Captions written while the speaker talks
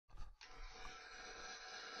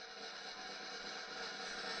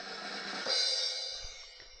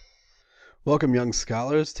Welcome, young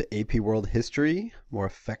scholars, to AP World History, more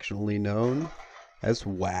affectionately known as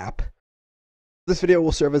WAP. This video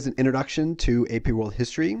will serve as an introduction to AP World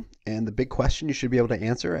History, and the big question you should be able to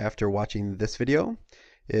answer after watching this video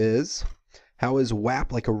is, how is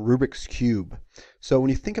WAP like a Rubik's Cube? So when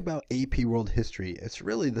you think about AP World History, it's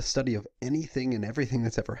really the study of anything and everything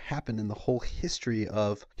that's ever happened in the whole history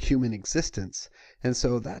of human existence. And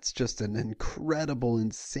so that's just an incredible,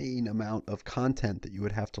 insane amount of content that you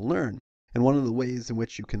would have to learn. And one of the ways in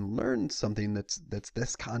which you can learn something that's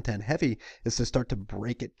this content heavy is to start to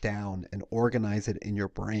break it down and organize it in your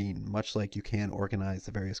brain, much like you can organize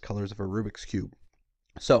the various colors of a Rubik's Cube.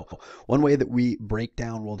 So one way that we break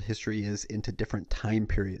down world history is into different time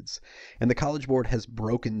periods. And the College Board has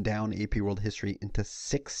broken down AP World History into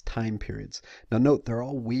 6 time periods. Now note, they're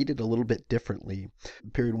all weighted a little bit differently.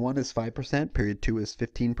 Period 1 is 5%, period 2 is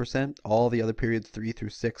 15%. All the other periods 3 through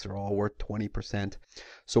 6 are all worth 20%.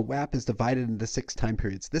 So WAP is divided into 6 time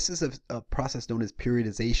periods. This is a process known as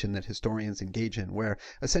periodization that historians engage in, where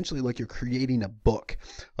essentially like you're creating a book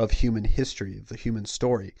of human history, of the human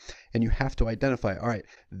story. And you have to identify, all right,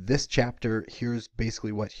 this chapter, here's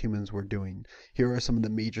basically what humans were doing. Here are some of the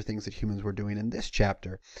major things that humans were doing in this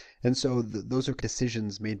chapter. And so those are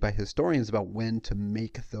decisions made by historians about when to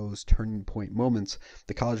make those turning point moments.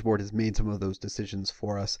 The College Board has made some of those decisions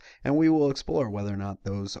for us, and we will explore whether or not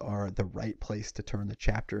those are the right place to turn the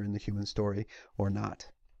chapter in the human story or not.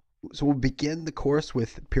 So we'll begin the course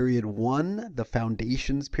with period 1, the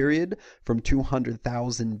foundations period, from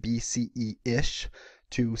 200,000 BCE-ish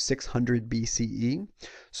to 600 BCE.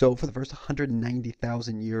 So for the first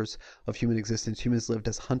 190,000 years of human existence, humans lived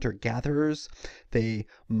as hunter-gatherers. They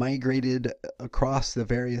migrated across the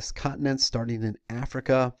various continents, starting in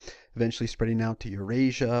Africa, eventually spreading out to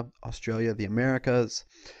Eurasia, Australia, the Americas.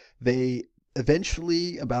 They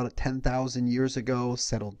eventually, about 10,000 years ago,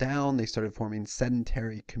 settled down. They started forming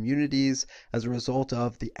sedentary communities as a result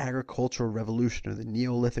of the agricultural revolution, or the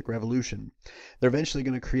Neolithic revolution. They're eventually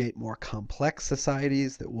going to create more complex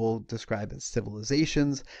societies that we'll describe as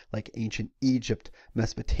civilizations, like ancient Egypt,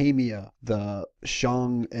 Mesopotamia, the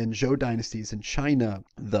Shang and Zhou dynasties in China,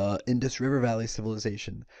 the Indus River Valley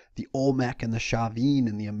civilization, the Olmec and the Chavin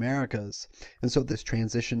in the Americas. And so this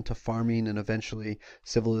transition to farming and eventually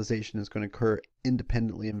civilization is going to occur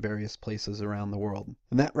independently in various places around the world.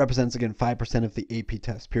 And that represents, again, 5% of the AP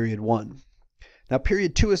test, period 1. Now,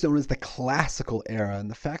 period 2 is known as the classical era, and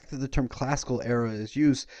the fact that the term classical era is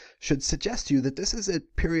used should suggest to you that this is a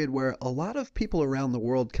period where a lot of people around the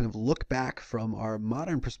world kind of look back from our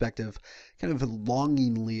modern perspective kind of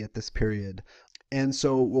longingly at this period. And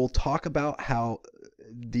so we'll talk about how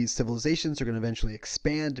these civilizations are going to eventually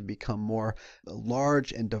expand and become more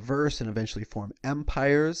large and diverse and eventually form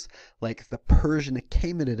empires like the Persian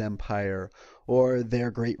Achaemenid Empire or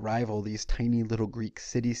their great rival, these tiny little Greek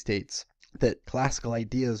city-states that classical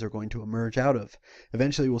ideas are going to emerge out of.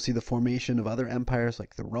 Eventually we'll see the formation of other empires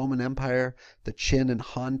like the Roman Empire, the Qin and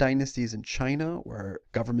Han dynasties in China, where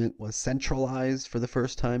government was centralized for the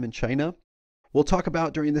first time in China. We'll talk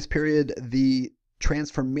about during this period the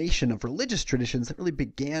transformation of religious traditions that really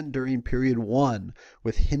began during period 1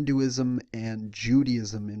 with Hinduism and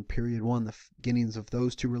Judaism in period 1, the beginnings of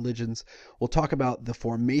those two religions. We'll talk about the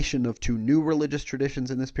formation of 2 new religious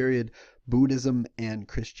traditions in this period, Buddhism and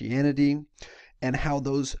Christianity, and how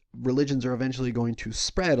those religions are eventually going to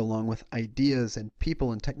spread along with ideas and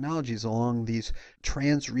people and technologies along these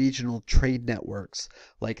trans-regional trade networks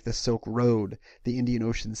like the Silk Road, the Indian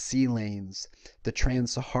Ocean sea lanes, the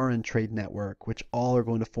Trans-Saharan trade network, which all are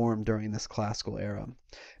going to form during this classical era.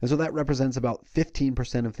 And so that represents about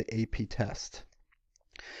 15% of the AP test.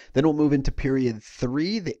 Then we'll move into period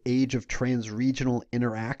 3, the age of trans-regional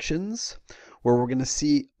interactions, where we're going to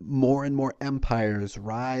see more and more empires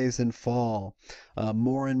rise and fall,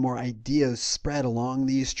 more and more ideas spread along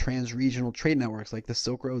these trans-regional trade networks like the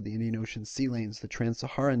Silk Road, the Indian Ocean sea lanes, the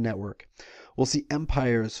Trans-Saharan network. We'll see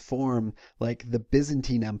empires form like the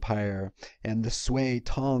Byzantine Empire and the Sui,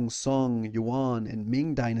 Tang, Song, Yuan, and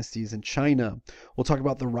Ming dynasties in China. We'll talk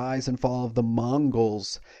about the rise and fall of the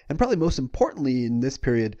Mongols, and probably most importantly in this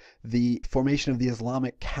period, the formation of the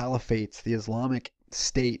Islamic caliphates, the Islamic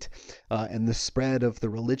state, and the spread of the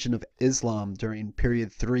religion of Islam during period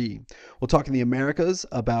 3. We'll talk in the Americas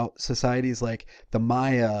about societies like the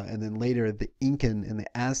Maya and then later the Incan and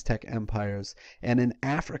the Aztec empires, and in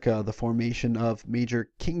Africa the formation of major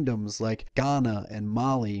kingdoms like Ghana and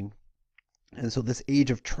Mali. And so this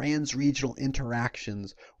age of trans-regional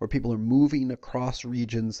interactions where people are moving across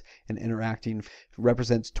regions and interacting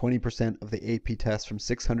represents 20% of the AP test from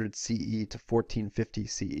 600 CE to 1450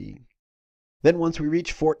 CE. Then once we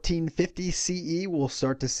reach 1450 CE, we'll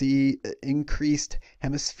start to see increased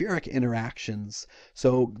hemispheric interactions.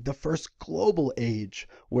 So the first global age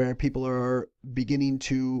where people are beginning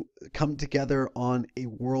to come together on a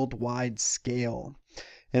worldwide scale.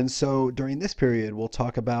 And so during this period, we'll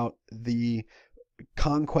talk about the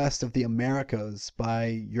conquest of the Americas by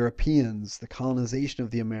Europeans, the colonization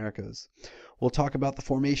of the Americas. We'll talk about the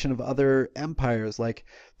formation of other empires like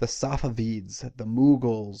the Safavids, the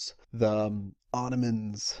Mughals, the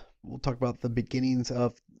Ottomans. We'll talk about the beginnings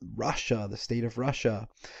of Russia, the state of Russia.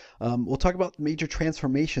 We'll talk about major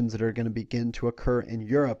transformations that are going to begin to occur in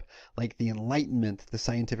Europe, like the Enlightenment, the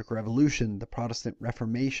Scientific Revolution, the Protestant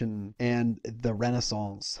Reformation, and the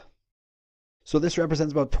Renaissance. So this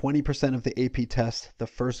represents about 20% of the AP test, the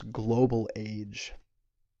first global age.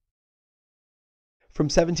 From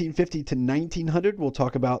 1750 to 1900, we'll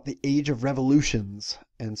talk about the Age of Revolutions.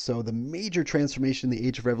 And so the major transformation in the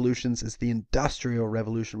Age of Revolutions is the Industrial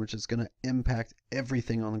Revolution, which is going to impact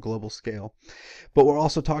everything on a global scale. But we'll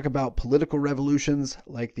also talk about political revolutions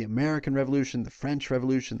like the American Revolution, the French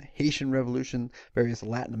Revolution, the Haitian Revolution, various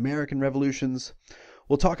Latin American revolutions.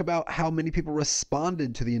 We'll talk about how many people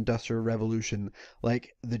responded to the Industrial Revolution,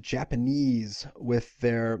 like the Japanese with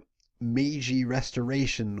their Meiji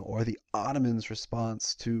Restoration or the Ottomans'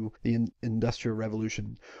 response to the Industrial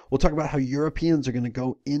Revolution. We'll talk about how Europeans are going to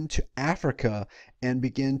go into Africa and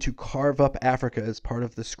begin to carve up Africa as part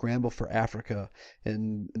of the scramble for Africa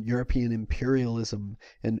and European imperialism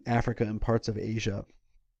in Africa and parts of Asia.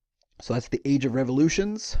 So that's the Age of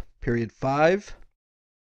Revolutions, period 5,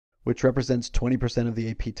 which represents 20% of the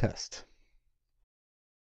AP test.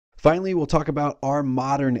 Finally, we'll talk about our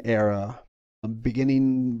modern era,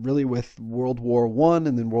 beginning really with World War I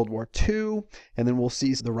and then World War II, and then we'll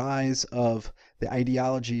see the rise of the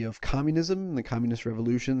ideology of communism and the communist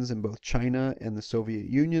revolutions in both China and the Soviet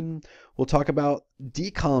Union. We'll talk about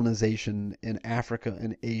decolonization in Africa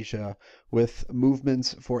and Asia with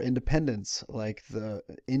movements for independence, like the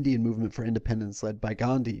Indian movement for independence led by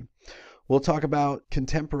Gandhi. We'll talk about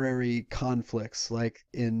contemporary conflicts like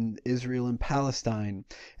in Israel and Palestine.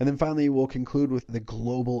 And then finally, we'll conclude with the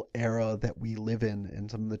global era that we live in and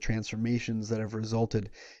some of the transformations that have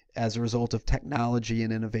resulted as a result of technology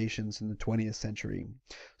and innovations in the 20th century.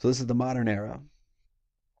 So this is the modern era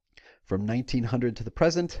from 1900 to the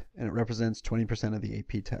present, and it represents 20% of the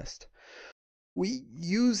AP test. We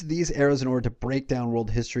use these eras in order to break down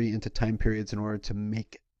world history into time periods in order to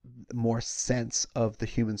make more sense of the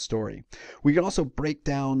human story. We can also break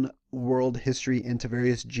down world history into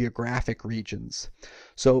various geographic regions.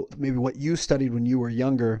 So maybe what you studied when you were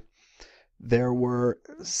younger, there were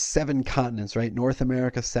 7 continents, right? North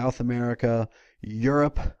America, South America,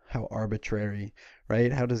 Europe. How arbitrary,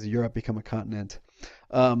 right? How does Europe become a continent?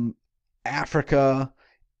 Africa,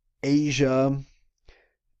 Asia,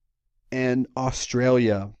 and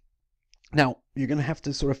Australia. Now, you're going to have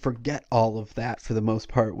to sort of forget all of that for the most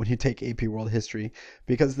part when you take AP World History,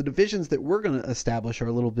 because the divisions that we're going to establish are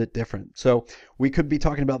a little bit different. So we could be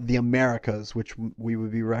talking about the Americas, which we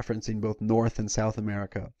would be referencing both North and South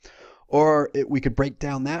America. Or we could break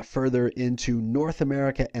down that further into North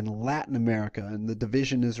America and Latin America. And the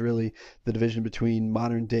division is really the division between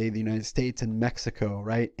modern day the United States and Mexico,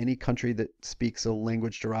 right? Any country that speaks a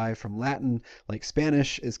language derived from Latin, like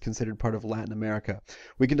Spanish, is considered part of Latin America.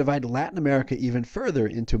 We can divide Latin America even further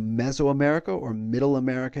into Mesoamerica or Middle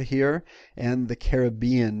America here, and the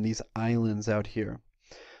Caribbean, these islands out here.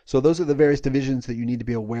 So those are the various divisions that you need to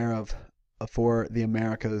be aware of for the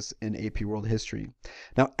Americas in AP World History.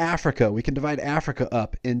 Now, Africa, we can divide Africa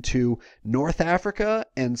up into North Africa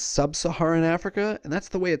and Sub-Saharan Africa, and that's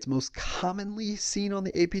the way it's most commonly seen on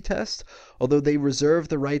the AP test, although they reserve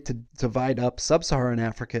the right to divide up Sub-Saharan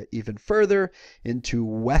Africa even further into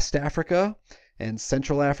West Africa and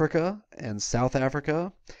Central Africa and South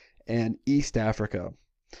Africa and East Africa.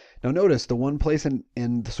 Now notice the one place in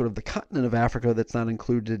the sort of the continent of Africa that's not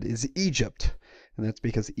included is Egypt. And that's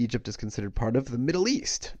because Egypt is considered part of the Middle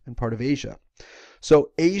East and part of Asia.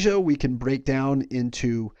 So Asia we can break down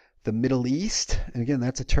into the Middle East. And again,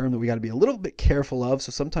 that's a term that we got to be a little bit careful of.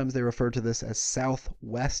 So sometimes they refer to this as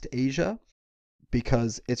Southwest Asia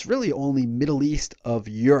because it's really only Middle East of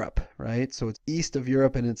Europe, right? So it's east of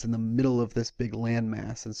Europe and it's in the middle of this big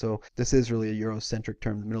landmass. And so this is really a Eurocentric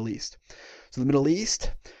term, the Middle East. So the Middle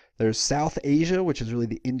East, there's South Asia, which is really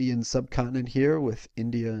the Indian subcontinent here with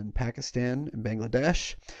India and Pakistan and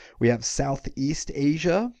Bangladesh. We have Southeast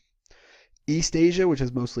Asia, East Asia, which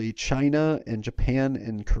is mostly China and Japan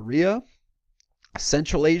and Korea,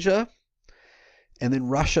 Central Asia, and then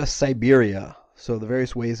Russia, Siberia. So the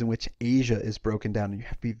various ways in which Asia is broken down. And you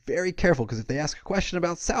have to be very careful, because if they ask a question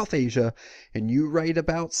about South Asia and you write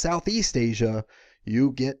about Southeast Asia,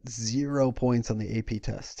 you get 0 points on the AP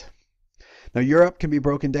test. Now, Europe can be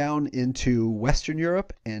broken down into Western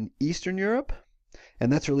Europe and Eastern Europe,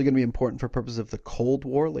 and that's really going to be important for purposes of the Cold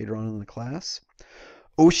War later on in the class.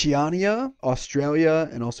 Oceania, Australia,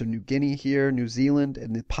 and also New Guinea here, New Zealand,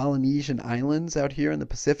 and the Polynesian Islands out here in the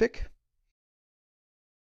Pacific.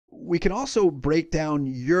 We can also break down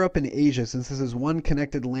Europe and Asia. Since this is one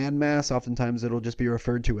connected landmass, oftentimes it'll just be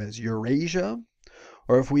referred to as Eurasia.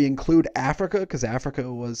 Or if we include Africa, because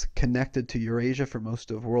Africa was connected to Eurasia for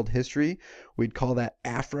most of world history, we'd call that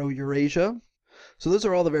Afro-Eurasia. So those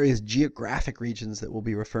are all the various geographic regions that we'll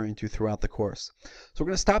be referring to throughout the course. So we're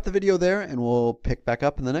going to stop the video there, and we'll pick back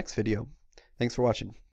up in the next video. Thanks for watching.